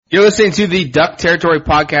You're listening to the Duck Territory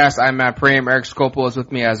Podcast. I'm Matt Prehm. Eric Scopel is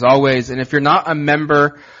with me as always. And if you're not a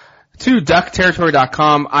member to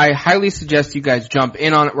duckterritory.com, I highly suggest you guys jump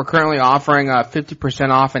in on it. We're currently offering 50%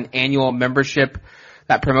 off an annual membership.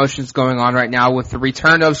 That promotion's going on right now with the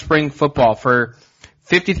return of spring football. For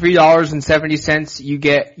 $53.70, you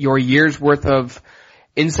get your year's worth of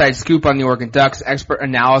inside scoop on the Oregon Ducks, expert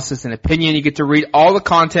analysis and opinion. You get to read all the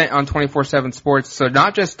content on 24/7 Sports, so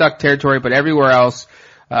not just Duck Territory, but everywhere else.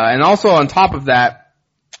 And also on top of that,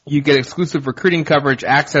 you get exclusive recruiting coverage,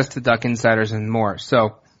 access to Duck Insiders, and more.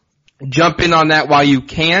 So jump in on that while you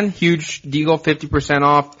can. Huge deal, 50%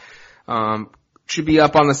 off. Should be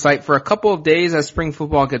up on the site for a couple of days as spring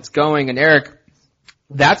football gets going. And Eric,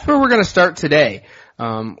 that's where we're going to start today.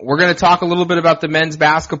 We're going to talk a little bit about the men's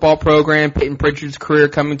basketball program, Peyton Pritchard's career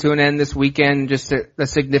coming to an end this weekend, just the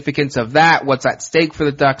significance of that, what's at stake for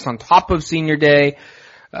the Ducks on top of senior day.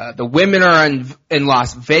 The women are in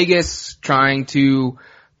Las Vegas trying to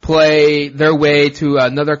play their way to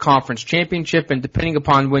another conference championship, and depending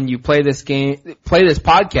upon when you play this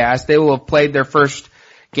podcast, they will have played their first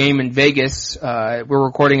game in Vegas. We're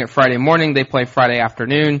recording it Friday morning. They play Friday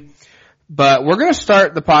afternoon. But we're going to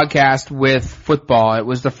start the podcast with football. It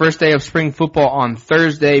was the first day of spring football on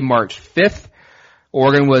Thursday, March 5th.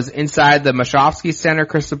 Oregon was inside the Mashofsky Center.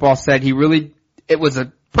 Cristobal said it was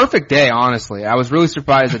a perfect day, honestly. I was really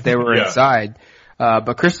surprised that they were inside.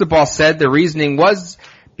 But Cristobal said the reasoning was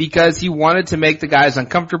because he wanted to make the guys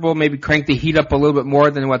uncomfortable, maybe crank the heat up a little bit more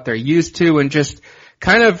than what they're used to, and just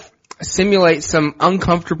kind of simulate some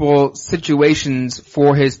uncomfortable situations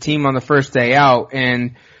for his team on the first day out.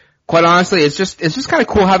 And quite honestly, it's just kind of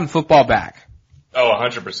cool having football back. Oh,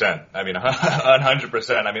 100%. I mean,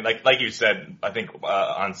 100%. I mean, like you said, I think,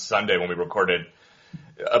 on Sunday when we recorded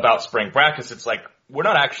about spring practice, it's like, we're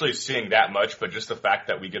not actually seeing that much, but just the fact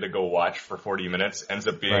that we get to go watch for 40 minutes ends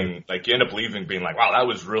up being, like, you end up leaving being like, wow, that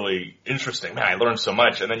was really interesting. Man, I learned so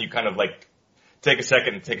much. And then you kind of, like, take a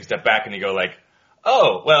second and take a step back and you go like,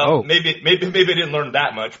 maybe I didn't learn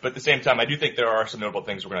that much. But at the same time, I do think there are some notable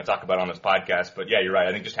things we're going to talk about on this podcast. But yeah, you're right.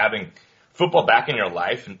 I think just having football back in your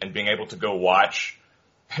life and being able to go watch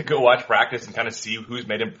practice and kind of see who's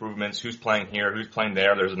made improvements, who's playing here, who's playing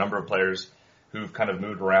there. There's a number of players who've kind of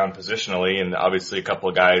moved around positionally, and obviously a couple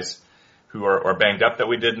of guys who are banged up that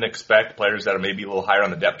we didn't expect, players that are maybe a little higher on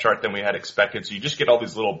the depth chart than we had expected. So you just get all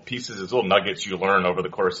these little pieces, these little nuggets you learn over the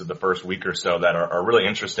course of the first week or so that are really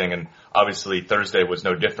interesting. And obviously Thursday was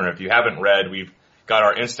no different. If you haven't read, we've got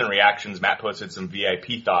our instant reactions. Matt posted some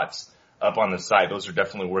VIP thoughts up on the site. Those are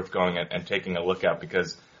definitely worth going and taking a look at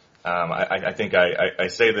because I think I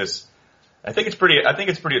say this. I think it's pretty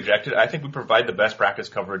objective. I think we provide the best practice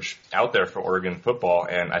coverage out there for Oregon football,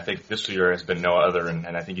 and I think this year has been no other,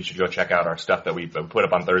 and I think you should go check out our stuff that we put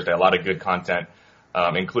up on Thursday. A lot of good content,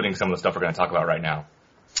 including some of the stuff we're going to talk about right now.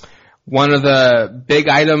 One of the big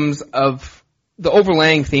items of the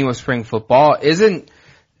overlaying theme of spring football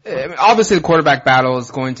obviously the quarterback battle is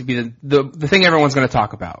going to be the thing everyone's going to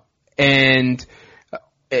talk about. And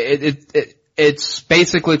it's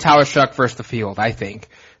basically Tyler Shough versus the field, I think,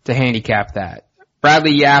 to handicap that.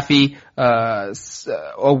 Bradley Yaffe,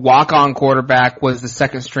 a walk-on quarterback, was the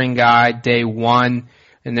second string guy day one,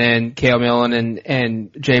 and then Cale Millen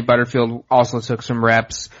and Jay Butterfield also took some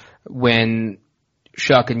reps when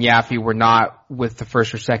Shough and Yaffe were not with the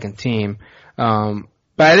first or second team. But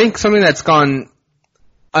I think something that's gone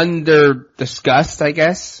under discussed, I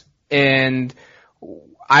guess, and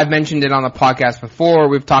I've mentioned it on the podcast before,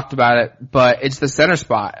 we've talked about it, but it's the center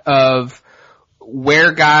spot of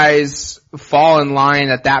where guys fall in line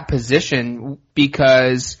at that position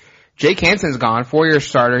because Jake Hansen's gone, 4-year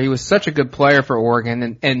starter. He was such a good player for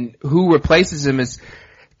Oregon, and who replaces him is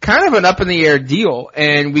kind of an up-in-the-air deal.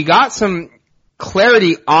 And we got some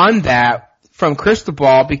clarity on that from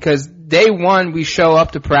Cristobal because day one we show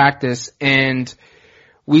up to practice and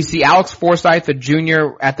we see Alex Forsythe, a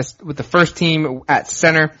junior with the first team at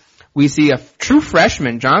center. We see a true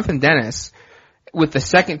freshman, Jonathan Dennis, with the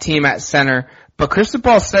second team at center. But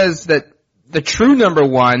Cristobal says that the true number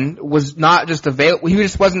one was not just available. He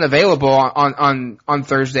just wasn't available on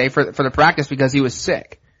Thursday for the practice because he was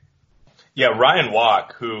sick. Yeah, Ryan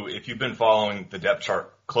Walk, who, if you've been following the depth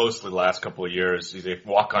chart closely the last couple of years, he's a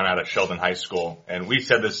walk-on out of Sheldon High School. And we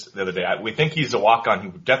said this the other day. We think he's a walk-on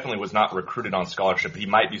who definitely was not recruited on scholarship. He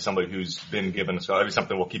might be somebody who's been given a scholarship. That'd be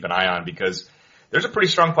something we'll keep an eye on because there's a pretty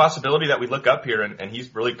strong possibility that we look up here and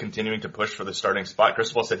he's really continuing to push for the starting spot.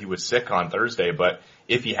 Cristobal said he was sick on Thursday, but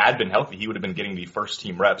if he had been healthy, he would have been getting the first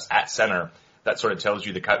team reps at center. That sort of tells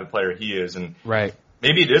you the type of player he is. And right.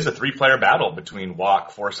 maybe it is a 3-player battle between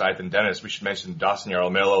Walk, Forsythe, and Dennis. We should mention Dawson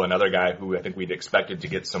Yaramillo, another guy who I think we'd expected to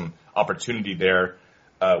get some opportunity there,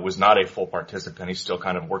 was not a full participant. He's still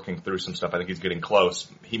kind of working through some stuff. I think he's getting close.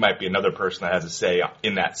 He might be another person that has a say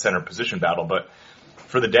in that center position battle. But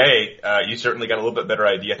for the day, you certainly got a little bit better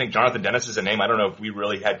idea. I think Jonathan Dennis is a name I don't know if we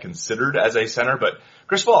really had considered as a center, but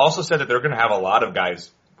Cristobal also said that they're going to have a lot of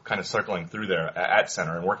guys kind of circling through there at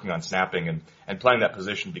center and working on snapping and playing that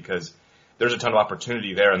position because there's a ton of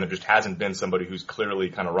opportunity there, and there just hasn't been somebody who's clearly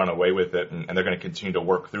kind of run away with it, and they're going to continue to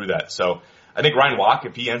work through that. So I think Ryan Walk,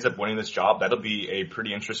 if he ends up winning this job, that'll be a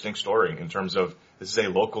pretty interesting story in terms of this is a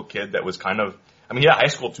local kid that was kind of, I mean, he had a high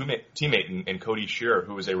school teammate in Cody Shearer,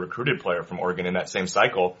 who was a recruited player from Oregon in that same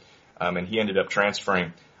cycle, and he ended up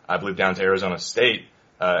transferring, I believe, down to Arizona State,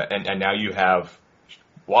 and now you have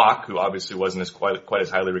Walk, who obviously wasn't quite as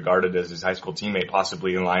highly regarded as his high school teammate,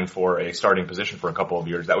 possibly in line for a starting position for a couple of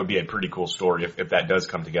years. That would be a pretty cool story if that does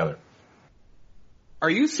come together. Are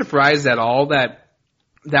you surprised at all that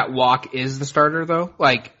Walk is the starter though?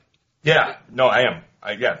 Yeah, no, I am.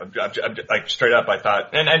 I'm like straight up, I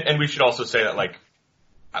thought, and we should also say that like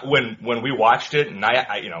when we watched it, and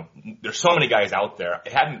I you know, there's so many guys out there,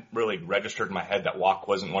 it hadn't really registered in my head that Walk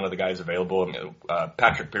wasn't one of the guys available. I mean,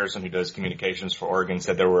 Patrick Pearson, who does communications for Oregon,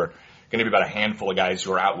 said there were going to be about a handful of guys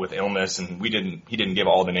who are out with illness, and he didn't give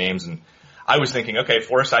all the names, and I was thinking, okay,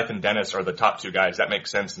 Forsythe and Dennis are the top two guys. That makes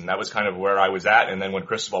sense, and that was kind of where I was at. And then when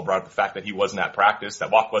Cristobal brought up the fact that he wasn't at practice, that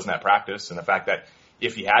Walk wasn't at practice, and the fact that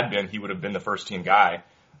if he had been, he would have been the first team guy,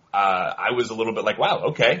 I was a little bit like, wow,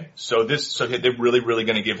 okay, so they're really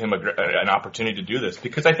going to give him an opportunity to do this,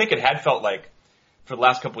 because I think it had felt like for the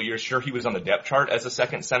last couple of years, sure, he was on the depth chart as a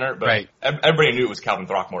second center, but right. Everybody knew it was Calvin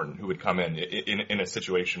Throckmorton who would come in a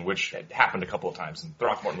situation, which had happened a couple of times, and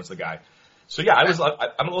Throckmorton was the guy. So yeah, I'm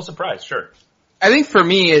a little surprised, sure. I think for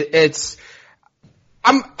me,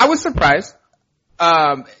 I was surprised.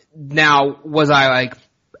 Now, was I like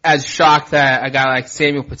as shocked that a guy like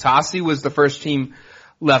Samuel Patasi was the first team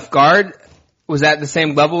left guard? Was that the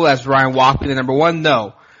same level as Ryan Walk being the number one?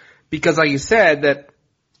 No. Because like you said, that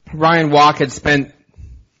Ryan Walk had spent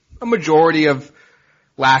a majority of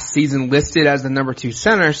last season listed as the number 2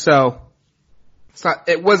 center, so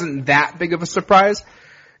it wasn't that big of a surprise.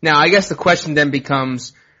 Now, I guess the question then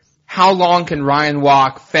becomes, how long can Ryan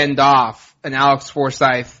Walk fend off an Alex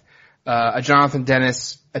Forsythe, a Jonathan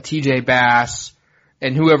Dennis, a TJ Bass,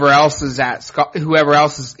 and whoever else is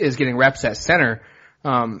getting reps at center?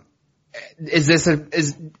 Do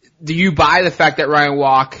you buy the fact that Ryan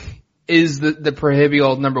Walk is the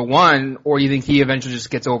proverbial number 1, or you think he eventually just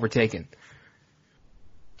gets overtaken?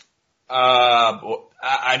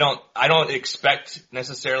 I don't expect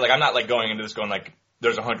necessarily, like, I'm not like going into this going like,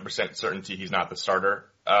 there's 100% certainty he's not the starter.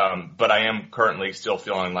 But I am currently still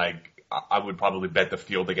feeling like I would probably bet the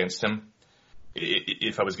field against him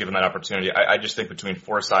if I was given that opportunity. I just think between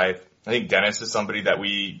Forsythe, I think Dennis is somebody that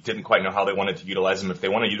we didn't quite know how they wanted to utilize him. If they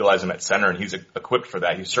want to utilize him at center, and he's equipped for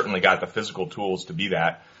that, he's certainly got the physical tools to be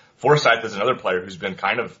that. Forsythe is another player who's been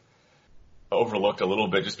kind of overlooked a little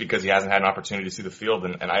bit just because he hasn't had an opportunity to see the field,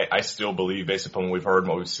 and I still believe, based upon what we've heard and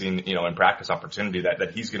what we've seen, you know, in practice opportunity,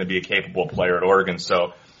 that he's going to be a capable player at Oregon.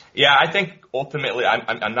 So yeah, I think ultimately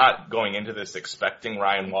I'm not going into this expecting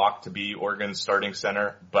Ryan Walk to be Oregon's starting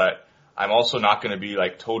center, but I'm also not going to be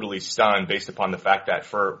like totally stunned based upon the fact that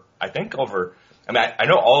I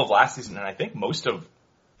know all of last season, and I think most of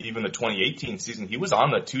even the 2018 season, he was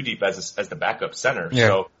on the 2 deep as the backup center. Yeah.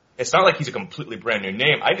 So it's not like he's a completely brand new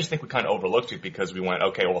name. I just think we kind of overlooked it because we went,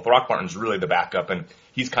 okay, well, Throckmorton's really the backup, and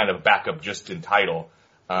he's kind of backup just in title.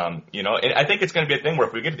 You know, and I think it's going to be a thing where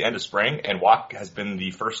if we get to the end of spring and Walk has been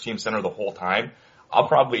the first team center the whole time, I'll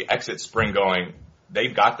probably exit spring going,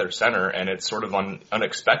 they've got their center, and it's sort of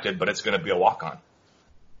unexpected, but it's going to be a walk-on.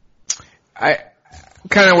 I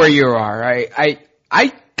kind of where you are, right?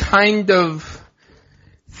 I kind of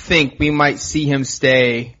think we might see him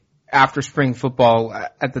stay after spring football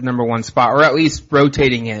at the number 1 spot, or at least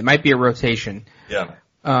rotating in. It might be a rotation. Yeah.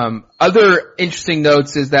 Other interesting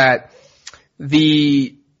notes is that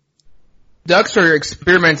the Ducks are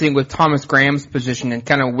experimenting with Thomas Graham's position and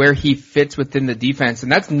kind of where he fits within the defense.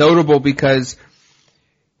 And that's notable because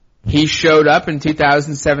he showed up in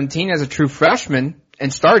 2017 as a true freshman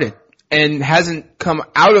and started and hasn't come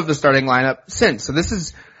out of the starting lineup since. So this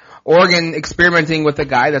is Oregon experimenting with a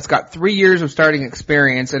guy that's got 3 years of starting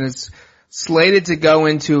experience and is slated to go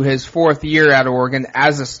into his 4th year at Oregon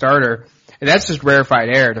as a starter. And that's just rarefied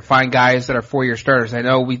air to find guys that are 4-year starters. I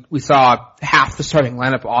know we saw half the starting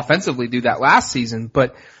lineup offensively do that last season,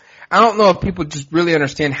 but I don't know if people just really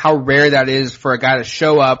understand how rare that is for a guy to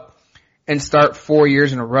show up and start 4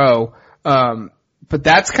 years in a row. But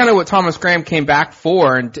that's kind of what Thomas Graham came back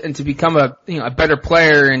for, and to become a better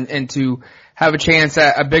player and to have a chance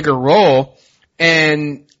at a bigger role.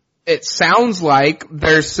 And it sounds like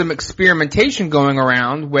there's some experimentation going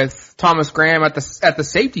around with Thomas Graham at the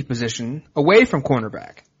safety position away from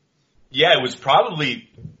cornerback. Yeah, it was probably,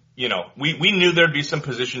 we knew there'd be some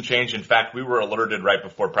position change. In fact, we were alerted right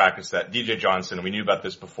before practice that DJ Johnson, and we knew about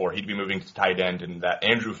this before, he'd be moving to tight end, and that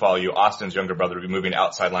Andrew Fallu, Austin's younger brother, would be moving to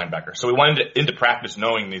outside linebacker. So we went into practice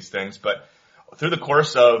knowing these things, but through the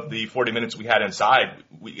course of the 40 minutes we had inside,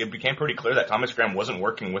 it became pretty clear that Thomas Graham wasn't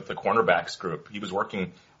working with the cornerbacks group. He was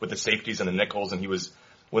working with the safeties and the nickels, and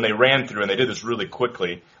when they ran through, and they did this really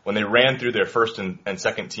quickly, when they ran through their first and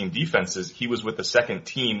second team defenses, he was with the second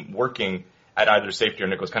team working at either safety or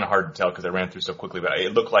nickel. It's kind of hard to tell because they ran through so quickly, but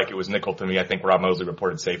it looked like it was nickel to me. I think Rob Mosley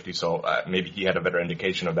reported safety, so maybe he had a better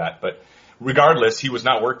indication of that. But regardless, he was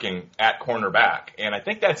not working at cornerback, and I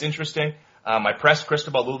think that's interesting. I pressed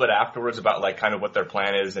Cristobal a little bit afterwards about kind of what their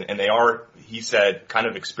plan is, and they are, he said, kind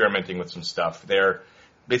of experimenting with some stuff. They're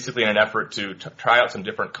basically in an effort to try out some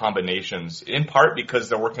different combinations, in part because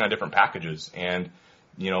they're working on different packages. And,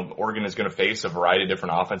 Oregon is going to face a variety of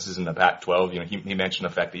different offenses in the Pac-12. He mentioned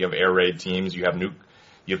the fact that you have air raid teams, you have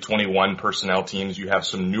 21 personnel teams, you have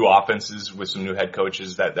some new offenses with some new head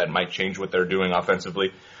coaches that might change what they're doing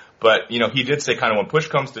offensively. But, he did say kind of when push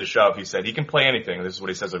comes to shove, he said he can play anything. This is what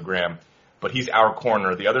he says of Graham. But he's our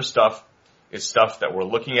corner. The other stuff is stuff that we're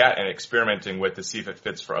looking at and experimenting with to see if it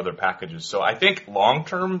fits for other packages. So I think long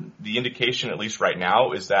term, the indication, at least right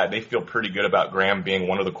now, is that they feel pretty good about Graham being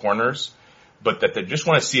one of the corners, but that they just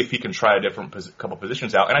want to see if he can try a different couple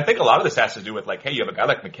positions out. And I think a lot of this has to do with hey, you have a guy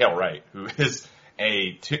like Mykael Wright, who is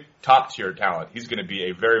a top tier talent. He's going to be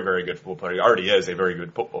a very, very good football player. He already is a very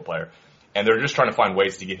good football player. And they're just trying to find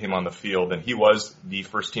ways to get him on the field. And he was the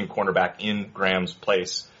first team cornerback in Graham's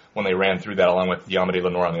place when they ran through that, along with Diamade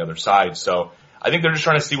Lenoir on the other side. So I think they're just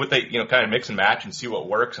trying to see what they, kind of mix and match and see what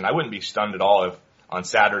works. And I wouldn't be stunned at all if on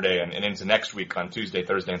Saturday and into next week on Tuesday,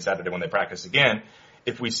 Thursday, and Saturday when they practice again,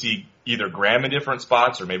 if we see either Graham in different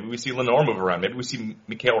spots or maybe we see Lenoir move around. Maybe we see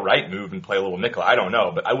Mykael Wright move and play a little nickel. I don't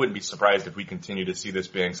know, but I wouldn't be surprised if we continue to see this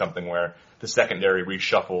being something where the secondary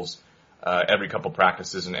reshuffles every couple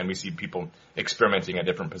practices and we see people experimenting at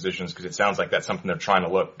different positions, because it sounds like that's something they're trying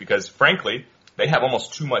to look, because frankly, they have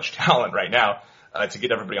almost too much talent right now to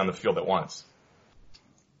get everybody on the field at once.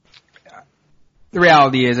 The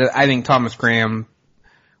reality is, I think Thomas Graham,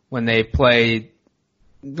 when they play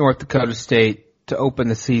North Dakota State to open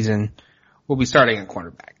the season, will be starting at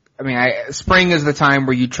cornerback. I mean, spring is the time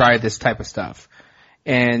where you try this type of stuff.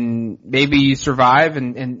 And maybe you survive,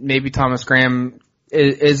 and maybe Thomas Graham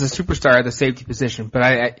is a superstar at the safety position.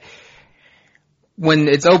 But when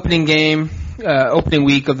it's opening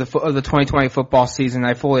week of the 2020 football season,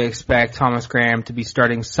 I fully expect Thomas Graham to be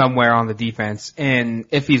starting somewhere on the defense. And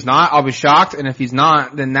if he's not, I'll be shocked. And if he's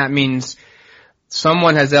not, then that means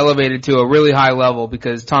someone has elevated to a really high level,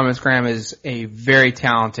 because Thomas Graham is a very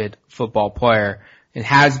talented football player and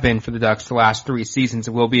has been for the Ducks the last 3 seasons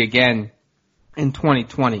and will be again in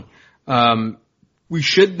 2020. We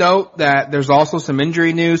should note that there's also some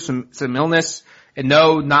injury news, some illness, and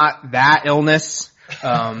no, not that illness.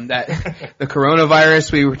 That the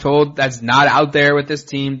coronavirus, we were told that's not out there with this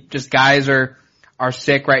team. Just guys are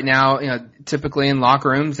sick right now. Typically in locker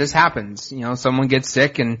rooms, this happens. Someone gets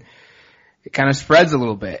sick and it kind of spreads a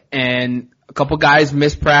little bit. And a couple guys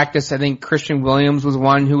missed practice. I think Christian Williams was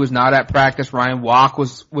one who was not at practice. Ryan Walk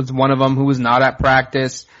was one of them who was not at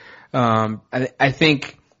practice. I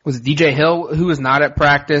think was DJ Hill who was not at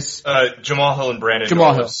practice. Jamal Hill and Brandon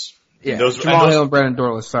Jamal Dorlus. Hill. Yeah, Jamal Hill and Brandon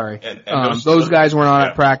Dorlus, sorry. And those guys were not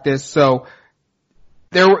at practice. So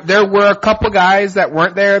there were a couple guys that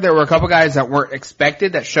weren't there. There were a couple guys that weren't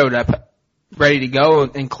expected that showed up ready to go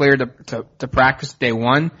and cleared to practice day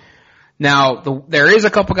one. Now, there is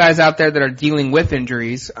a couple guys out there that are dealing with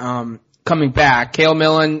injuries, coming back. Cale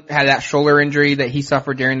Millen had that shoulder injury that he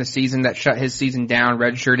suffered during the season that shut his season down,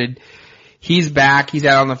 redshirted. He's back. He's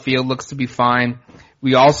out on the field, looks to be fine.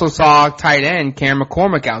 We also saw tight end Cam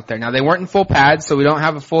McCormick out there. Now, they weren't in full pads, so we don't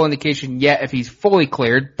have a full indication yet if he's fully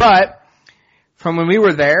cleared, but from when we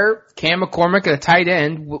were there, Cam McCormick at a tight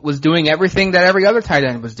end was doing everything that every other tight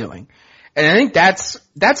end was doing. And I think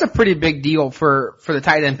that's a pretty big deal for the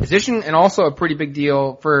tight end position, and also a pretty big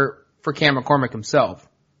deal for Cam McCormick himself.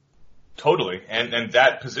 Totally. And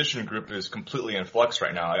that position group is completely in flux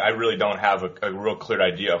right now. I really don't have a real clear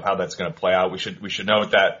idea of how that's going to play out. We should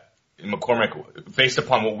note that McCormick, based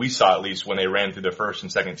upon what we saw at least when they ran through their first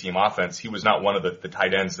and second team offense, he was not one of the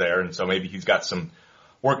tight ends there, and so maybe he's got some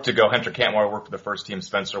work to go. Hunter Cantwell worked with the first team,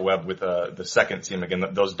 Spencer Webb with the second team. Again,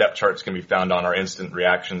 those depth charts can be found on our instant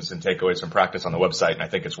reactions and takeaways from practice on the website, and I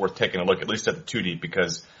think it's worth taking a look at least at the 2 deep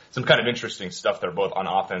because some kind of interesting stuff there both on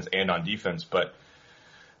offense and on defense. But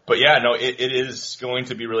yeah, no, it is going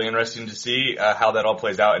to be really interesting to see how that all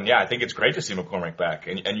plays out. And yeah, I think it's great to see McCormick back.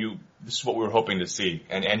 And this is what we were hoping to see.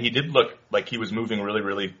 And he did look like he was moving really,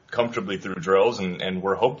 really comfortably through drills. And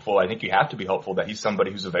we're hopeful. I think you have to be hopeful that he's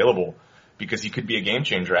somebody who's available because he could be a game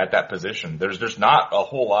changer at that position. There's not a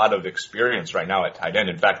whole lot of experience right now at tight end.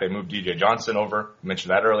 In fact, they moved DJ Johnson over. I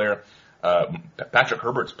mentioned that earlier. Patrick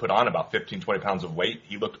Herbert's put on about 15, 20 pounds of weight.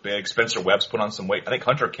 He looked big. Spencer Webb's put on some weight. I think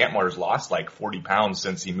Hunter Cantwell's lost like 40 pounds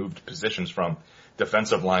since he moved positions from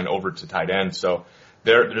defensive line over to tight end. So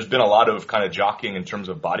there's been a lot of kind of jockeying in terms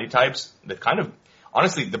of body types. That kind of,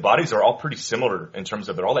 honestly, the bodies are all pretty similar in terms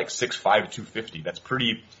of they're all like 6'5", 250. That's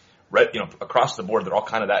pretty, across the board. They're all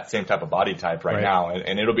kind of that same type of body type right now.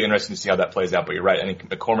 And it'll be interesting to see how that plays out. But you're right. I think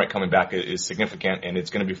McCormick coming back is significant, and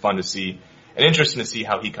it's going to be fun to see. And interesting to see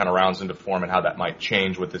how he kind of rounds into form and how that might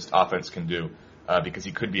change what this offense can do, because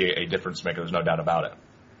he could be a difference maker. There's no doubt about it.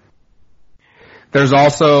 There's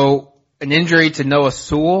also an injury to Noah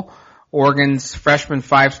Sewell, Oregon's freshman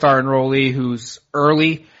 5-star enrollee who's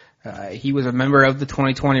early. He was a member of the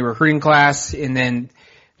 2020 recruiting class and then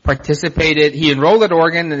participated. He enrolled at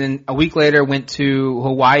Oregon and then a week later went to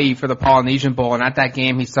Hawaii for the Polynesian Bowl. And at that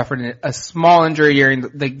game, he suffered a small injury during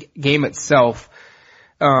the game itself.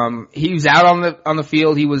 He was out on the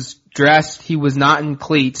field. He was dressed. He was not in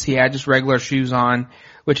cleats. He had just regular shoes on,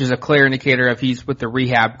 which is a clear indicator if he's with the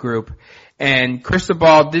rehab group. And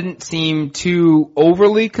Cristobal didn't seem too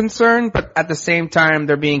overly concerned, but at the same time,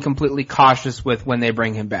 they're being completely cautious with when they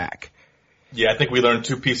bring him back. Yeah, I think we learned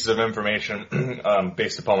 2 pieces of information,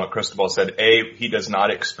 based upon what Cristobal said. A, he does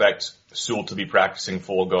not expect Sewell to be practicing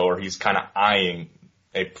full go, or he's kind of eyeing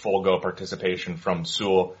a full go participation from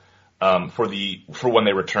Sewell. For when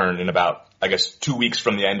they return in about, I guess, 2 weeks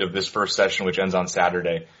from the end of this first session, which ends on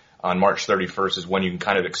Saturday, on March 31st is when you can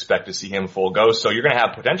kind of expect to see him full go. So you're going to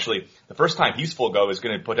have potentially, the first time he's full go is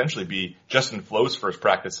going to potentially be Justin Flowe's first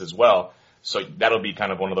practice as well. So that'll be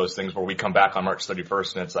kind of one of those things where we come back on March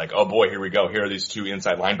 31st and it's like, oh boy, here we go. Here are these 2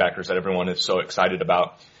 inside linebackers that everyone is so excited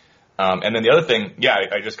about. And then the other thing, yeah,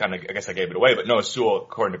 I guess I gave it away, but Noah Sewell,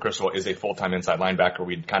 according to Cristobal, is a full-time inside linebacker.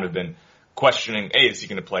 We'd kind of been questioning, is he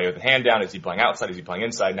going to play with a hand down? Is he playing outside? Is he playing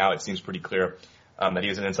inside? Now it seems pretty clear that he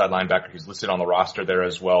is an inside linebacker. He's listed on the roster there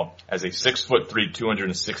as well as a 6'3",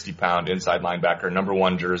 260-pound inside linebacker, number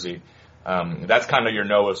 1 jersey. That's kind of your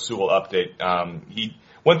Noah Sewell update.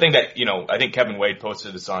 One thing that, I think Kevin Wade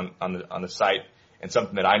posted this on the site, and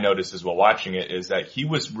something that I noticed as well watching it is that he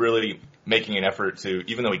was really making an effort to,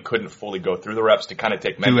 even though he couldn't fully go through the reps, to kind of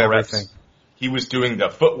take mental reps. He was doing the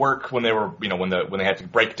footwork when they were, when they had to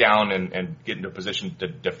break down and get into a position to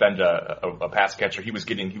defend a pass catcher. He was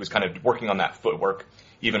kind of working on that footwork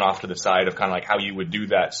even off to the side of kind of like how you would do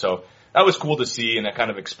that. So that was cool to see, and that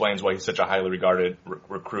kind of explains why he's such a highly regarded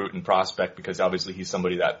recruit and prospect, because obviously he's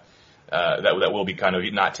somebody that will be kind of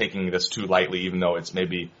not taking this too lightly, even though it's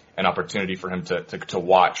maybe an opportunity for him to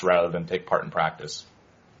watch rather than take part in practice.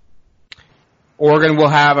 Oregon will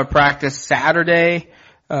have a practice Saturday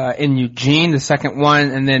in Eugene, the second one,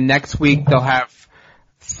 and then next week they'll have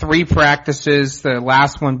 3 practices, the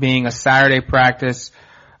last one being a Saturday practice,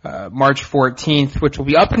 March 14th, which will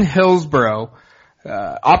be up in Hillsboro.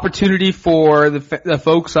 Opportunity for the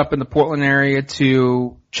folks up in the Portland area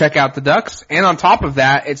to check out the Ducks. And on top of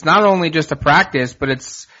that, it's not only just a practice, but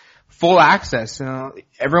it's full access.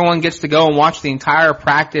 Everyone gets to go and watch the entire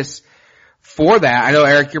practice for that. I know,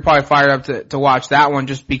 Eric, you're probably fired up to watch that one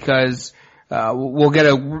just because we'll get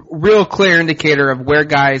a real clear indicator of where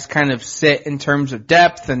guys kind of sit in terms of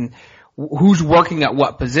depth and who's working at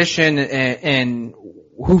what position and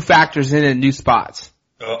who factors in new spots.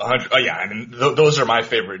 Yeah, I mean, those are my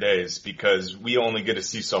favorite days because we only get to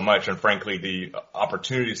see so much, and frankly, the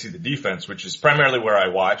opportunity to see the defense, which is primarily where I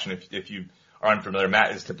watch, and if you are unfamiliar,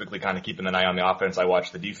 Matt is typically kind of keeping an eye on the offense. I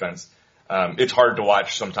watch the defense. It's hard to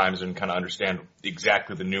watch sometimes and kind of understand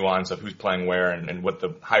exactly the nuance of who's playing where and what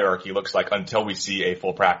the hierarchy looks like until we see a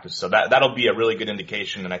full practice. So that'll be a really good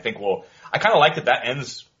indication, and I think I kind of like that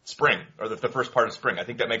ends spring, or the first part of spring. I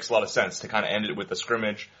think that makes a lot of sense to kind of end it with a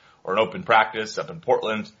scrimmage or an open practice up in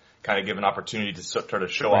Portland, kind of give an opportunity to sort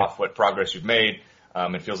of show off what progress you've made.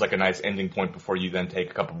 It feels like a nice ending point before you then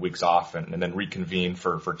take a couple of weeks off and then reconvene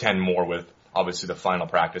for 10 more, with obviously the final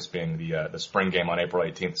practice being the spring game on April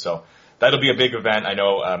 18th. So that'll be a big event. I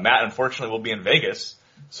know Matt, unfortunately, will be in Vegas,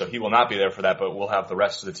 so he will not be there for that, but we'll have the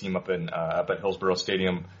rest of the team up at Hillsboro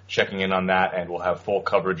Stadium checking in on that, and we'll have full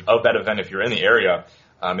coverage of that event if you're in the area.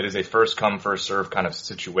 It is a first come, first serve kind of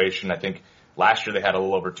situation. I think last year they had a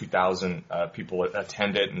little over 2,000 people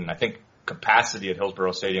attend it, and I think capacity at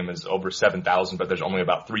Hillsborough Stadium is over 7,000, but there's only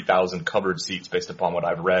about 3,000 covered seats based upon what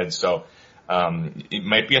I've read. So it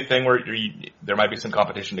might be a thing where there might be some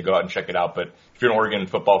competition to go out and check it out. But if you're an Oregon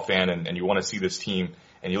football fan and you want to see this team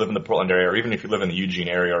and you live in the Portland area, or even if you live in the Eugene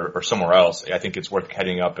area or somewhere else, I think it's worth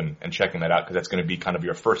heading up and checking that out, because that's going to be kind of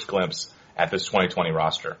your first glimpse at this 2020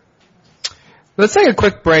 roster. Let's take a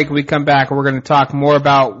quick break. When we come back, we're going to talk more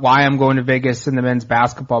about why I'm going to Vegas in the men's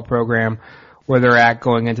basketball program, where they're at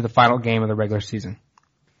going into the final game of the regular season.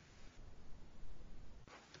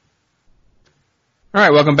 All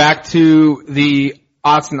right, welcome back to the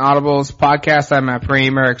Odds and Audibles podcast. I'm Matt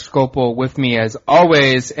Prehm, Eric Skopel with me as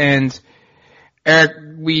always. And Eric,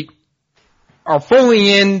 we are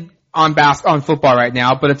fully in on football right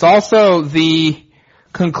now, but it's also the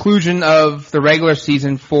conclusion of the regular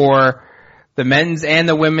season for the men's and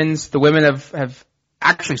the women's. The women have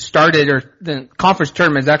actually started, or the conference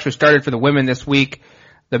tournament has actually started for the women this week.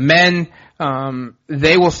 The men,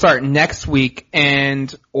 they will start next week,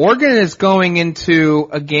 and Oregon is going into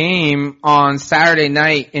a game on Saturday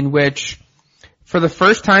night in which, for the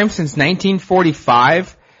first time since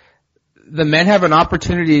 1945, the men have an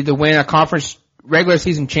opportunity to win a conference regular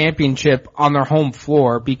season championship on their home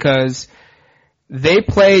floor, because they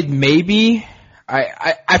played maybe,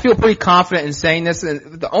 I feel pretty confident in saying this,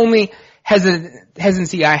 and the only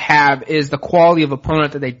hesitancy I have is the quality of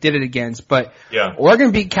opponent that they did it against. But yeah,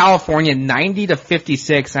 Oregon beat California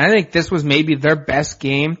 90-56, and I think this was maybe their best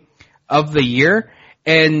game of the year.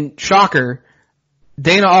 And shocker,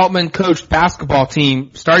 Dana Altman coached basketball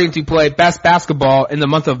team starting to play best basketball in the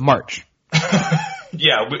month of March.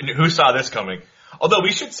 Yeah, who saw this coming? Although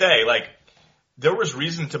we should say, like, there was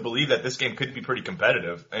reason to believe that this game could be pretty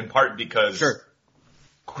competitive, in part because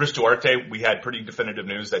Chris Duarte, we had pretty definitive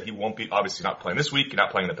news that he won't be, obviously not playing this week,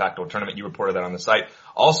 not playing the Pac-12 tournament. You reported that on the site.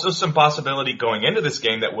 Also some possibility going into this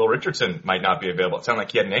game that Will Richardson might not be available. It sounded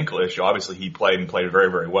like he had an ankle issue. Obviously he played very,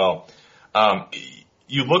 very well.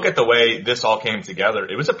 You look at the way this all came together,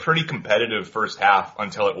 it was a pretty competitive first half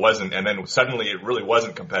until it wasn't, and then suddenly it really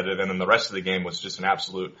wasn't competitive, and then the rest of the game was just an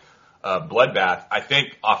absolute bloodbath. I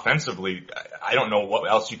think offensively, I don't know what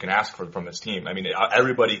else you can ask for from this team. I mean,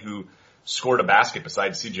 everybody who scored a basket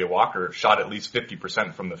besides C.J. Walker shot at least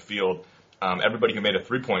 50% from the field. Everybody who made a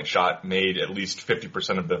three-point shot made at least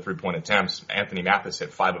 50% of the three-point attempts. Anthony Mathis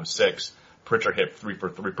hit 5 of 6. Pritchard hit 3 for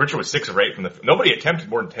 3. Pritchard was 6 of 8 from the nobody attempted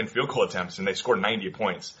more than 10 field goal attempts, and they scored 90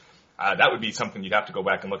 points. That would be something you'd have to go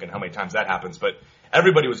back and look at how many times that happens. But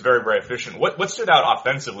everybody was very, very efficient. What stood out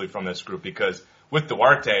offensively from this group? Because with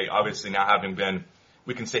Duarte, obviously now having been,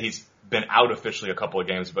 we can say he's been out officially a couple of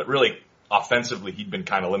games, but really offensively he'd been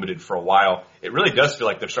kind of limited for a while. It really does feel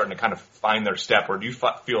like they're starting to kind of find their step, or do you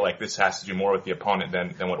feel like this has to do more with the opponent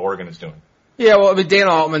than what Oregon is doing? Yeah, well, I mean, Dana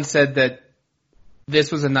Altman said that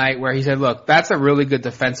this was a night where he said, look, that's a really good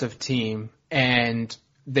defensive team, and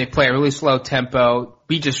they play a really slow tempo.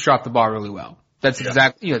 We just shot the ball really well. That's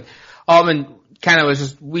exactly, you know, Altman kind of was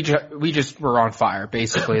just, we just were on fire,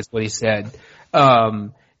 basically, is what he said.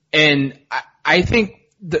 And I think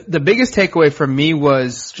the biggest takeaway from me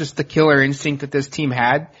was just the killer instinct that this team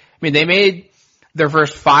had. I mean, they made their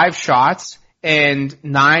first 5 shots and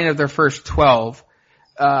 9 of their first 12,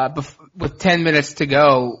 with 10 minutes to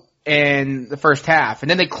go in the first half.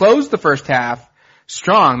 And then they closed the first half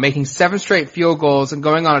strong, making 7 straight field goals and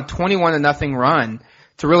going on a 21-0 run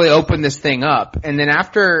to really open this thing up. And then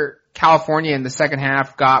after California in the second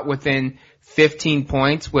half got within 15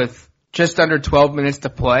 points with just under 12 minutes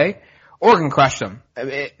to play, Oregon crushed them.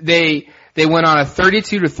 They went on a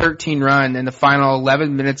 32-13 run in the final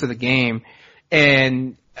 11 minutes of the game,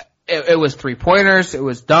 and it was 3-pointers, it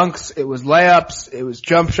was dunks, it was layups, it was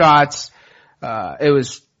jump shots, it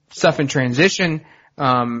was stuff in transition.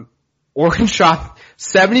 Oregon shot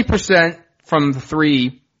 70% from the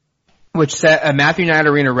 3, which set a Matthew Knight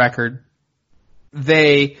Arena record.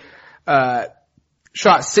 They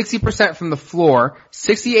shot 60% from the floor,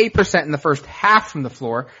 68% in the first half from the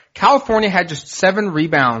floor. California had just 7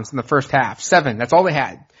 rebounds in the first half. 7. That's all they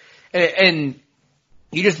had. And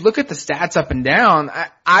you just look at the stats up and down.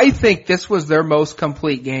 I think this was their most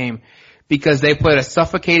complete game because they played a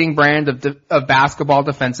suffocating brand of basketball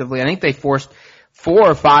defensively. I think they forced 4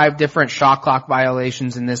 or 5 different shot clock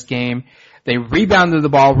violations in this game. They rebounded the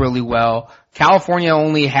ball really well. California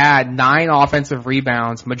only had 9 offensive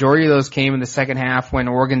rebounds. Majority of those came in the second half when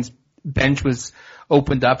Oregon's bench was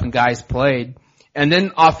opened up and guys played. And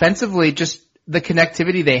then offensively, just the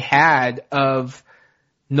connectivity they had of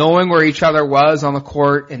knowing where each other was on the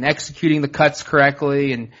court and executing the cuts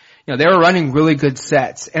correctly. And, they were running really good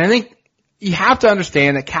sets. And I think you have to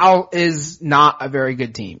understand that Cal is not a very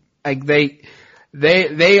good team. Like they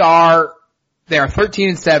are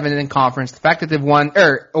 13-7 in conference. The fact that they've won,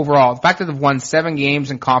 overall, the fact that they've won 7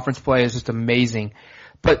 games in conference play is just amazing.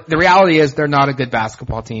 But the reality is they're not a good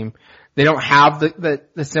basketball team. They don't have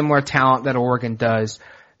the similar talent that Oregon does.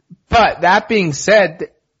 But that being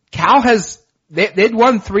said, Cal they'd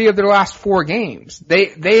won 3 of their last 4 games.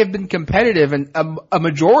 They have been competitive in a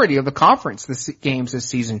majority of the conference games this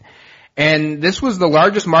season. And this was the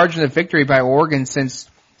largest margin of victory by Oregon since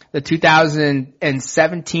the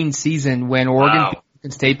 2017 season when Oregon beat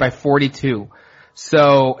Oregon State by 42.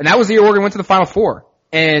 So, and that was the year Oregon went to the Final Four.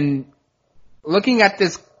 And looking at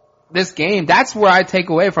this game, that's where I take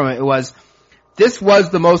away from it. This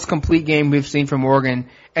was the most complete game we've seen from Oregon,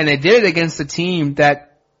 and they did it against a team that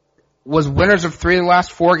was winners of 3 of the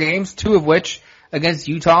last 4 games, 2 of which against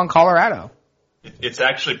Utah and Colorado. It's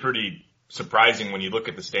actually pretty surprising when you look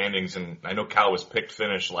at the standings, and I know Cal was picked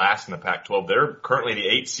finish last in the Pac-12. They're currently the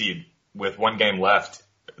 8th seed with 1 game left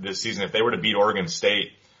this season. If they were to beat Oregon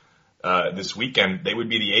State this weekend, they would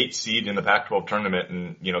be the 8th seed in the Pac-12 tournament.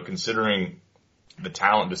 And, considering the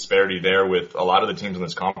talent disparity there with a lot of the teams in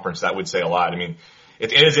this conference, that would say a lot. I mean,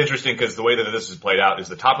 it is interesting because the way that this is played out is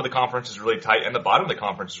the top of the conference is really tight and the bottom of the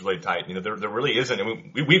conference is really tight. There really isn't.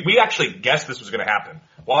 And we actually guessed this was going to happen.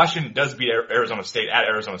 Washington does beat Arizona State at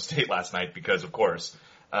Arizona State last night because, of course.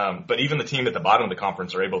 But even the team at the bottom of the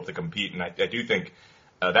conference are able to compete, and I do think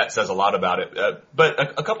that says a lot about it.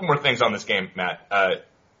 But a couple more things on this game, Matt.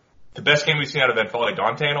 The best game we've seen out of N'Faly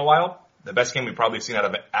Dante in a while. The best game we've probably seen out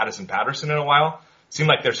of Addison Patterson in a while. Seemed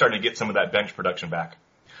like they're starting to get some of that bench production back.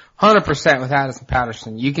 100% with Addison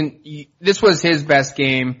Patterson. This was his best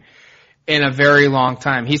game in a very long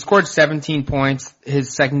time. He scored 17 points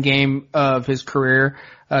his second game of his career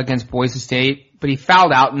against Boise State, but he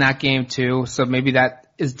fouled out in that game too, so maybe that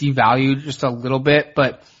is devalued just a little bit,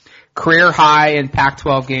 but career high in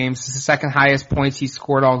Pac-12 games. This is the second highest points he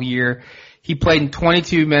scored all year. He played in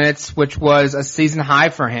 22 minutes, which was a season high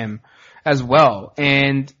for him as well.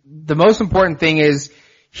 And the most important thing is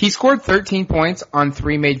he scored 13 points on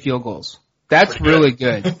 3 made field goals. That's really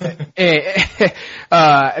good.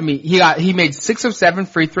 I mean, he made 6 of 7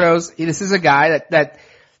 free throws. This is a guy that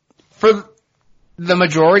for the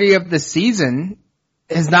majority of the season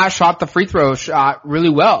has not shot the free throw shot really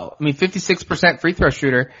well. I mean, 56% free throw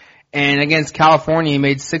shooter. And against California, he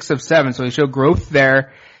made 6 of 7. So he showed growth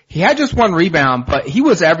there. He had just 1 rebound, but he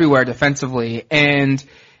was everywhere defensively. And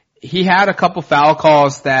he had a couple foul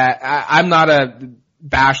calls that I'm not a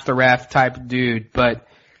bash the ref type dude, but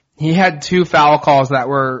he had 2 foul calls that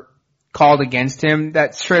were called against him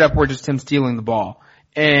that straight up were just him stealing the ball.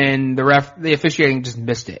 And the officiating just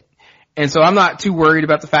missed it. And so I'm not too worried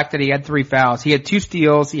about the fact that he had 3 fouls. He had 2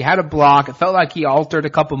 steals. He had a block. It felt like he altered a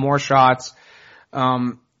couple more shots.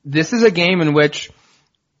 This is a game in which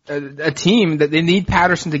a team that they need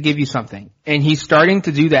Patterson to give you something. And he's starting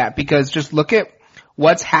to do that because just look at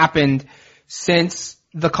what's happened since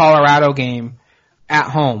the Colorado game at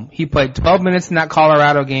home. He played 12 minutes in that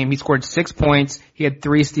Colorado game. He scored 6 points. He had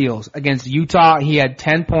 3 steals. Against Utah, he had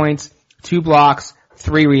 10 points, 2 blocks,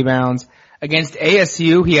 3 rebounds. Against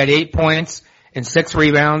ASU, he had 8 points and 6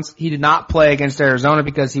 rebounds. He did not play against Arizona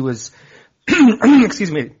because he was,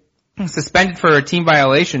 suspended for a team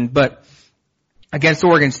violation. But against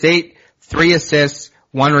Oregon State, 3 assists,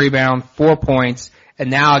 1 rebound, 4 points. And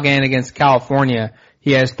now again against California,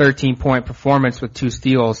 he has 13-point performance with 2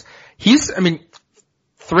 steals.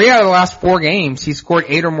 3 out of the last 4 games, he scored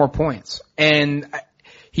 8 or more points. And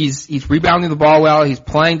he's rebounding the ball well. He's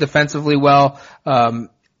playing defensively well.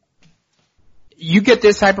 You get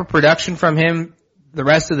this type of production from him the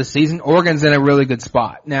rest of the season, Oregon's in a really good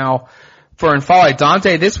spot. Now, for N'Faly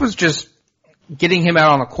Dante, this was just getting him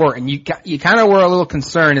out on the court, and you kind of were a little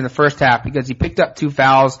concerned in the first half because he picked up 2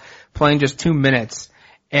 fouls, playing just 2 minutes.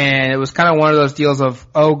 And it was kind of one of those deals of,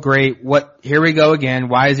 oh great, here we go again.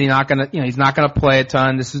 Why is he not gonna, he's not gonna play a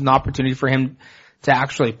ton. This is an opportunity for him to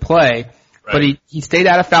actually play. Right. But he stayed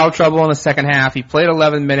out of foul trouble in the second half. He played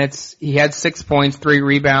 11 minutes. He had 6 points, 3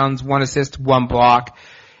 rebounds, 1 assist, 1 block.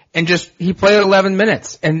 And he played 11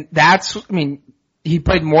 minutes. And he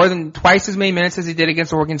played more than twice as many minutes as he did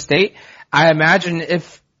against Oregon State. I imagine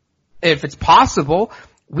if it's possible,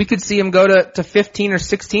 we could see him go to 15 or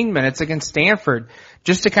 16 minutes against Stanford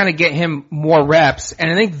just to kind of get him more reps.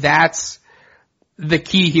 And I think that's the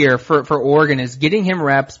key here for Oregon is getting him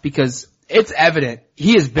reps because it's evident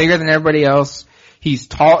he is bigger than everybody else. He's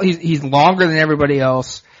tall. He's longer than everybody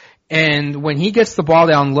else. And when he gets the ball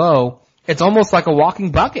down low, it's almost like a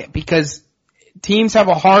walking bucket because teams have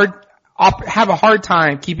a hard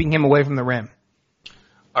time keeping him away from the rim.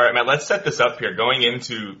 All right, Matt, let's set this up here. Going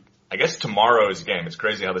into, I guess, tomorrow's game. It's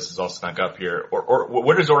crazy how this is all snuck up here. Or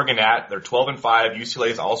where is Oregon at? They're 12-5.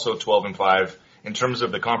 UCLA is also 12-5. In terms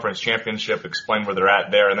of the conference championship, explain where they're at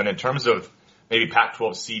there. And then in terms of maybe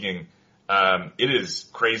Pac-12 seeding, it is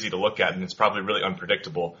crazy to look at, and it's probably really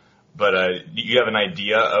unpredictable. But do you have an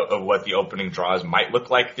idea of what the opening draws might look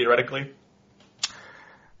like theoretically?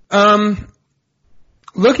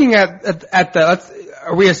 Looking at the,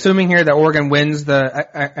 are we assuming here that Oregon wins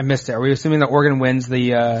I missed it. Are we assuming that Oregon wins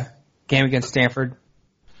the game against Stanford?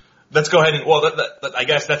 Let's go ahead and, I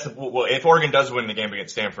guess if Oregon does win the game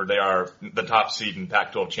against Stanford, they are the top seed in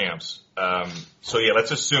Pac-12 champs. So yeah,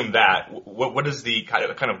 let's assume that. What is the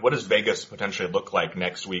what does Vegas potentially look like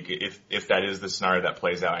next week if that is the scenario that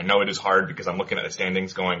plays out? I know it is hard because I'm looking at the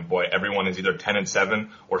standings going, boy, everyone is either 10-7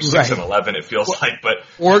 or 6-11, it feels like, but.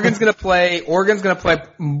 Oregon's gonna play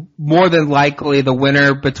more than likely the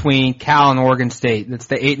winner between Cal and Oregon State. That's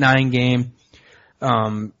the 8-9 game.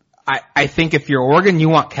 I think if you're Oregon, you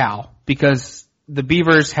want Cal because the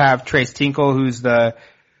Beavers have Trace Tinkle, who's the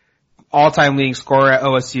all-time leading scorer at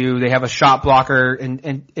OSU. They have a shot blocker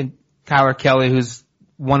in Tyler Kelly, who's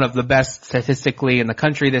one of the best statistically in the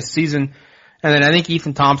country this season. And then I think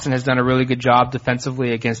Ethan Thompson has done a really good job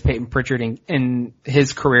defensively against Peyton Pritchard in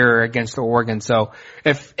his career against Oregon. So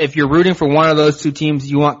if you're rooting for one of those two teams,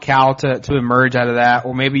 you want Cal to emerge out of that,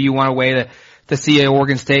 or maybe you want a way to see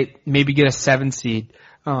Oregon State maybe get a 7 seed.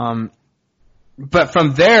 But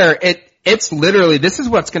from there, it's literally, this is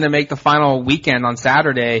what's going to make the final weekend on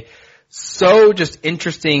Saturday so just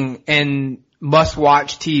interesting and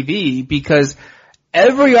must-watch TV because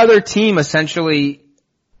every other team essentially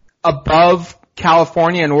above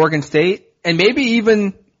California and Oregon State, and maybe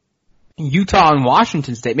even Utah and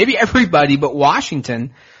Washington State, maybe everybody but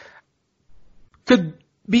Washington could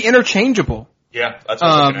be interchangeable. Yeah, that's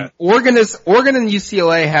what I'm looking at. Oregon and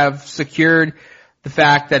UCLA have secured the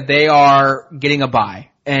fact that they are getting a bye.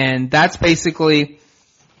 And that's basically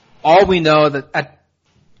all we know that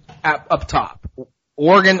up top.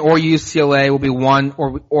 Oregon or UCLA will be 1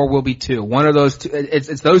 or will be 2. One of those two.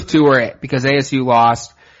 It's those two are it because ASU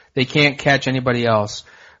lost. They can't catch anybody else.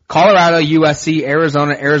 Colorado, USC,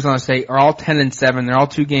 Arizona State are all 10-7. They're all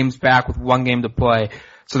 2 games back with 1 game to play.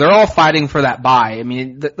 So they're all fighting for that bye. I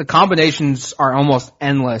mean, the combinations are almost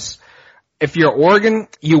endless. If you're Oregon,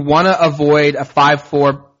 you want to avoid a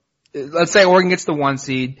 5-4. Let's say Oregon gets the 1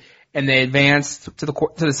 seed and they advance to the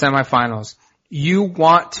semifinals. You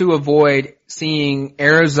want to avoid seeing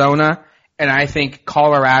Arizona and I think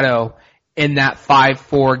Colorado in that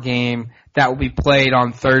 5-4 game that will be played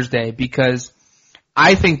on Thursday because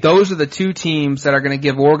I think those are the 2 teams that are going to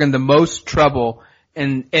give Oregon the most trouble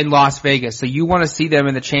in Las Vegas. So you want to see them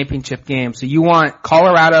in the championship game. So you want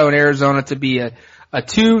Colorado and Arizona to be a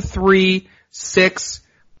 2, 3, 6,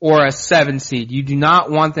 or a 7 seed. You do not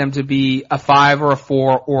want them to be a 5 or a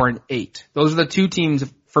 4 or an 8. Those are the 2 teams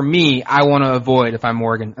for me I want to avoid if I'm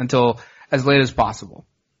Oregon until as late as possible.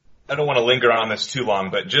 I don't want to linger on this too long,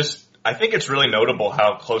 but I think it's really notable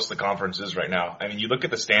how close the conference is right now. I mean, you look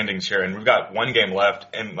at the standings here and we've got 1 game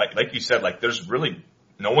left and like you said, there's really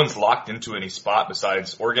no one's locked into any spot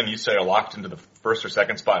besides Oregon, UCLA are locked into the 1st or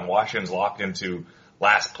 2nd spot and Washington's locked into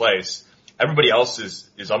last place. Everybody else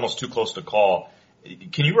is almost too close to call.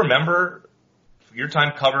 Can you remember your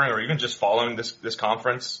time covering or even just following this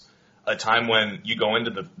conference, a time when you go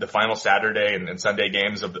into the final Saturday and Sunday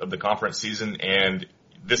games of the conference season and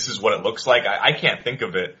this is what it looks like? I can't think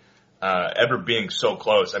of it ever being so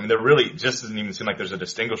close. I mean, there really just doesn't even seem like there's a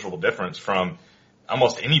distinguishable difference from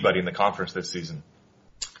almost anybody in the conference this season.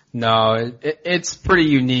 No, it's pretty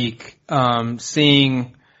unique,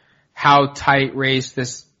 seeing how tight race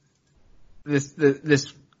this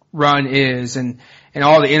run is and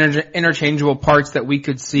all the interchangeable parts that we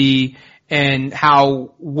could see and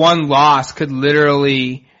how 1 loss could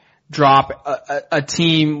literally drop a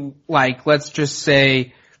team like, let's just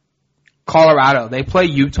say, Colorado. They play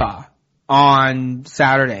Utah on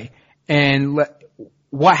Saturday. And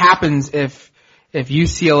what happens if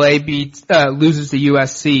UCLA loses to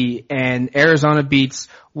USC and Arizona beats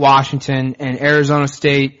Washington and Arizona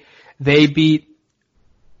State, they beat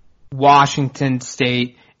Washington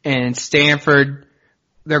State and Stanford,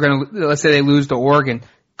 let's say they lose to Oregon.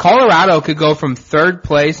 Colorado could go from 3rd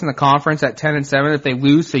place in the conference at 10-7 if they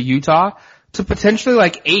lose to Utah to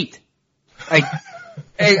potentially 8.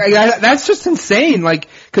 That's just insane.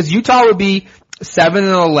 Cause Utah would be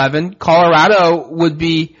 7-11. Colorado would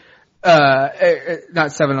be,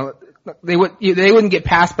 not 7. They wouldn't get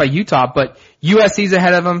passed by Utah, but USC's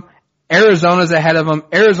ahead of them Arizona's ahead of them.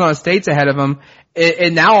 Arizona State's ahead of them.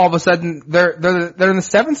 And now all of a sudden they're in the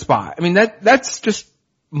 7th spot. I mean, that's just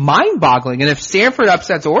mind-boggling. And if Stanford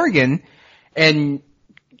upsets Oregon and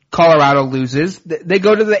Colorado loses, they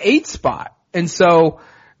go to the 8th spot. And so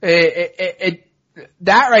that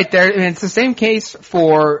right there, and it's the same case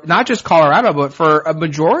for not just Colorado, but for a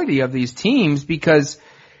majority of these teams, because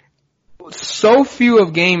so few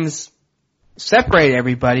of games separate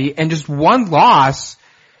everybody, and just one loss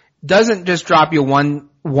doesn't just drop you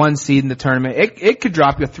one seed in the tournament. It could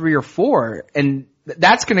drop you 3 or 4, and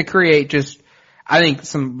that's going to create just, I think,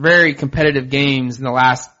 some very competitive games in the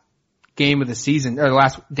last game of the season, or the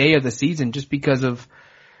last day of the season, just because of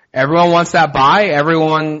everyone wants that bye.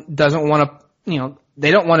 Everyone doesn't want to,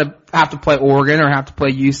 they don't want to have to play Oregon or have to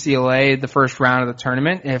play UCLA the first round of the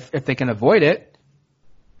tournament if they can avoid it.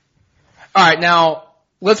 All right, now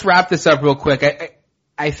let's wrap this up real quick.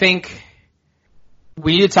 I think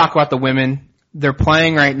we need to talk about the women. They're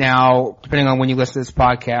playing right now, depending on when you listen to this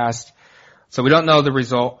podcast. So we don't know the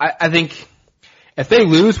result. I think if they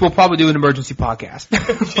lose, we'll probably do an emergency podcast.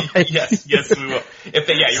 yes, we will.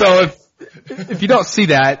 If you don't see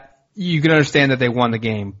that, you can understand that they won the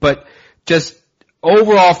game. But just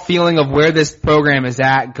overall feeling of where this program is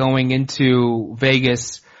at going into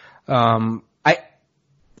Vegas,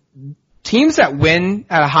 teams that win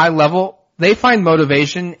at a high level, they find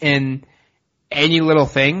motivation in any little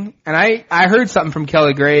thing. And I heard something from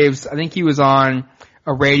Kelly Graves. I think he was on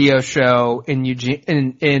a radio show in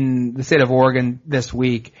the state of Oregon this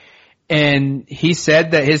week. And he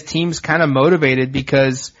said that his team's kind of motivated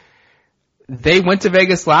because they went to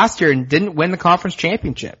Vegas last year and didn't win the conference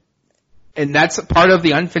championship. And that's a part of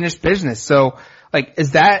the unfinished business. So,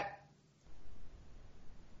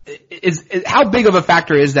 how big of a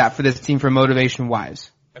factor is that for this team for motivation wise?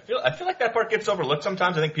 I feel like that part gets overlooked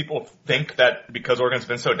sometimes. I think people think that because Oregon's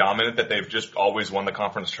been so dominant that they've just always won the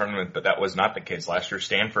conference tournament, but that was not the case. Last year,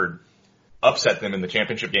 Stanford upset them in the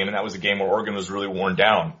championship game, and that was a game where Oregon was really worn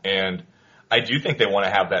down. And I do think they want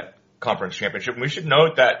to have that conference championship. And we should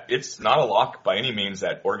note that it's not a lock by any means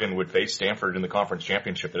that Oregon would face Stanford in the conference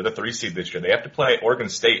championship. They're the 3 seed this year. They have to play Oregon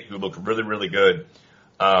State, who looked really, really good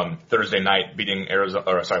Thursday night, beating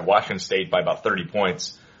Washington State by about 30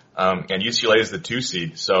 points. And UCLA is the 2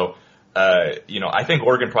 seed. So, I think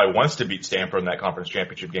Oregon probably wants to beat Stanford in that conference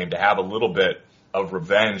championship game to have a little bit of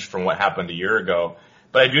revenge from what happened a year ago.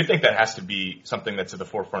 But I do think that has to be something that's at the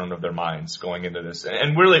forefront of their minds going into this.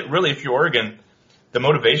 And really, if you're Oregon, the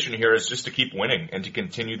motivation here is just to keep winning and to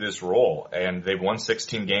continue this roll. And they've won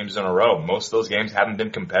 16 games in a row. Most of those games haven't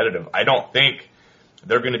been competitive. I don't think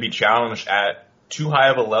they're going to be challenged at too high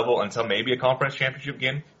of a level until maybe a conference championship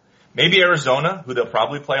game. Maybe Arizona, who they'll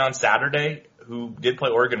probably play on Saturday, who did play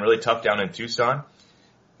Oregon really tough down in Tucson.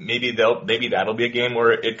 Maybe that'll be a game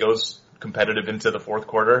where it goes competitive into the fourth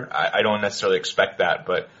quarter. I don't necessarily expect that,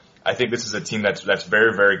 but I think this is a team that's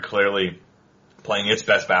very, very clearly playing its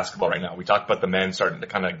best basketball right now. We talked about the men starting to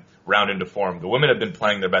kind of round into form. The women have been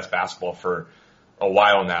playing their best basketball for a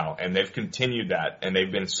while now, and they've continued that, and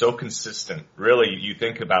they've been so consistent. Really, you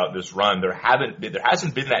think about this run, there hasn't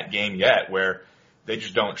been that game yet where they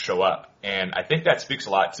just don't show up. And I think that speaks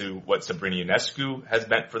a lot to what Sabrina Ionescu has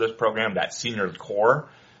meant for this program, that senior core,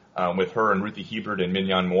 with her and Ruthie Hebert and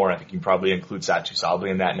Mignon Moore. I think you can probably include Satu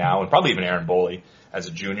Sabli in that now, and probably even Aaron Boley as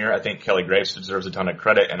a junior. I think Kelly Graves deserves a ton of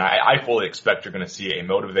credit, and I fully expect you're going to see a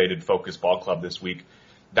motivated, focused ball club this week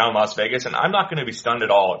down in Las Vegas. And I'm not going to be stunned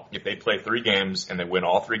at all if they play 3 games and they win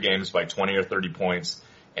all 3 games by 20 or 30 points,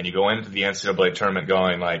 and you go into the NCAA tournament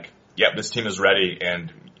going like, yep, this team is ready,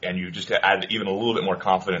 and you just add even a little bit more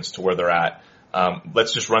confidence to where they're at.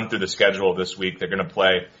 Let's just run through the schedule of this week. They're going to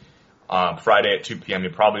play Friday at 2 p.m.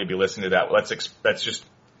 You'll probably be listening to that. Let's just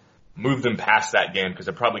move them past that game because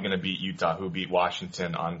they're probably going to beat Utah, who beat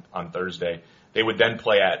Washington on Thursday. They would then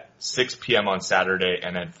play at 6 p.m. on Saturday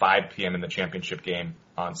and then 5 p.m. in the championship game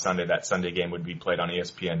on Sunday. That Sunday game would be played on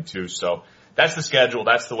ESPN2. So that's the schedule.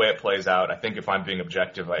 That's the way it plays out. I think if I'm being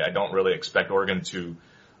objective, I don't really expect Oregon to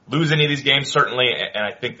lose any of these games, certainly, and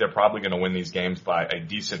I think they're probably going to win these games by a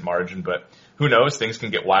decent margin, but who knows? Things can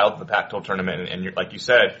get wild in the Pac-12 tournament, and like you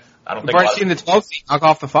said, I don't think... We've already seen the 12 seed knock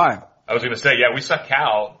off the 5. I was going to say, yeah, we saw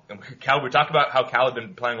Cal. We talked about how Cal had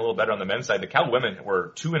been playing a little better on the men's side. The Cal women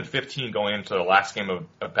were 2-15 going into the last game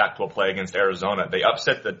of Pac-12 play against Arizona. They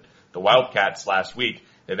upset the Wildcats last week.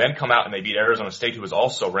 They then come out and they beat Arizona State, who was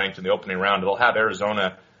also ranked in the opening round. They'll have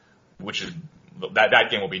Arizona, which is... That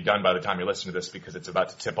game will be done by the time you listen to this because it's about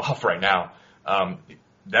to tip off right now.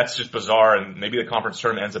 That's just bizarre, and maybe the conference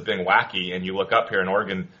tournament ends up being wacky, and you look up here and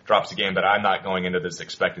Oregon drops a game, but I'm not going into this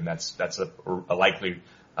expecting that's a likely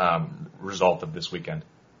result of this weekend.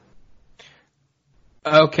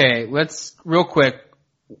 Okay, let's real quick.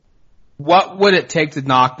 What would it take to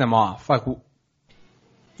knock them off? Like,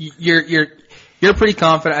 you're pretty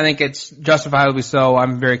confident. I think it's justifiably so.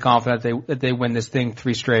 I'm very confident that they win this thing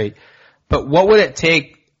 3 straight. But what would it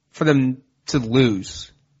take for them to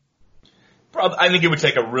lose? I think it would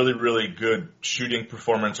take a really, really good shooting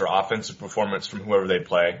performance or offensive performance from whoever they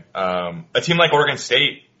play. A team like Oregon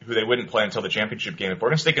State, who they wouldn't play until the championship game, if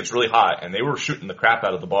Oregon State gets really hot, and they were shooting the crap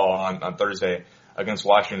out of the ball on Thursday against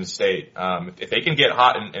Washington State, if they can get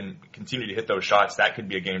hot and continue to hit those shots, that could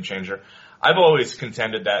be a game changer. I've always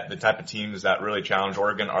contended that the type of teams that really challenge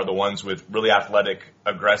Oregon are the ones with really athletic,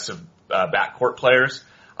 aggressive backcourt players.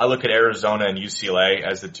 I look at Arizona and UCLA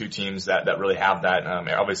as the 2 teams that really have that.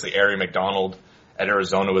 Obviously, Arie McDonald at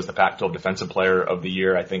Arizona was the Pac-12 Defensive Player of the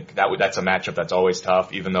Year. I think that's a matchup that's always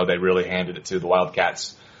tough, even though they really handed it to the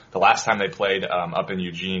Wildcats the last time they played up in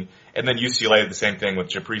Eugene. And then UCLA, the same thing with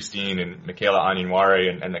Japristi and Michaela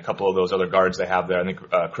Anyinware and a couple of those other guards they have there. I think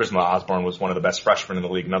Charisma Osborne was one of the best freshmen in the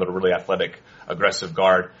league, another really athletic, aggressive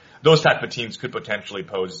guard. Those type of teams could potentially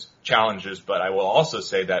pose challenges, but I will also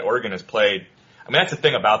say that Oregon has played. I mean, that's the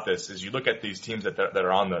thing about this is you look at these teams that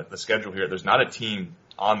are on the schedule here. There's not a team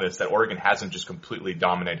on this that Oregon hasn't just completely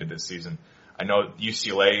dominated this season. I know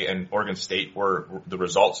UCLA and Oregon State were the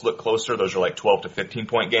results look closer. Those are like 12 to 15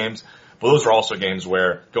 point games. But those are also games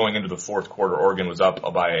where going into the fourth quarter, Oregon was up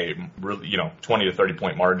by a really, 20 to 30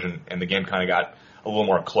 point margin, and the game kind of got a little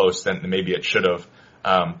more close than maybe it should have.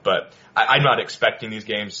 But I'm not expecting these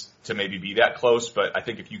games to maybe be that close, but I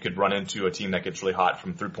think if you could run into a team that gets really hot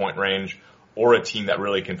from 3-point range, or a team that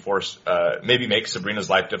really can force, maybe make Sabrina's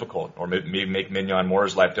life difficult, or maybe make Mignon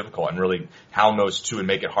Moore's life difficult, and really hound those 2 and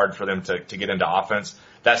make it hard for them to get into offense.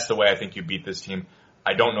 That's the way I think you beat this team.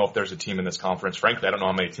 I don't know if there's a team in this conference. Frankly, I don't know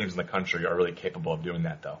how many teams in the country are really capable of doing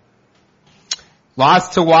that, though.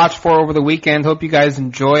 Lots to watch for over the weekend. Hope you guys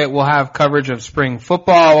enjoy it. We'll have coverage of spring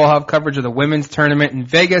football. We'll have coverage of the women's tournament in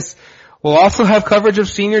Vegas. We'll also have coverage of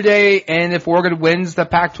Senior Day and if Oregon wins the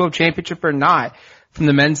Pac-12 championship or not from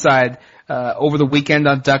the men's side. Over the weekend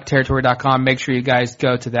on duckterritory.com. Make sure you guys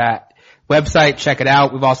go to that website, check it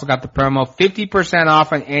out. We've also got the promo 50%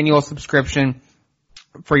 off an annual subscription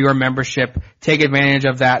for your membership. Take advantage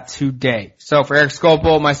of that today. So for Eric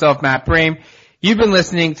Scopel, myself, Matt Bream, you've been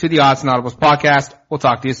listening to the Odds and Audibles podcast. We'll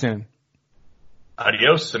talk to you soon.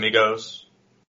 Adios, amigos.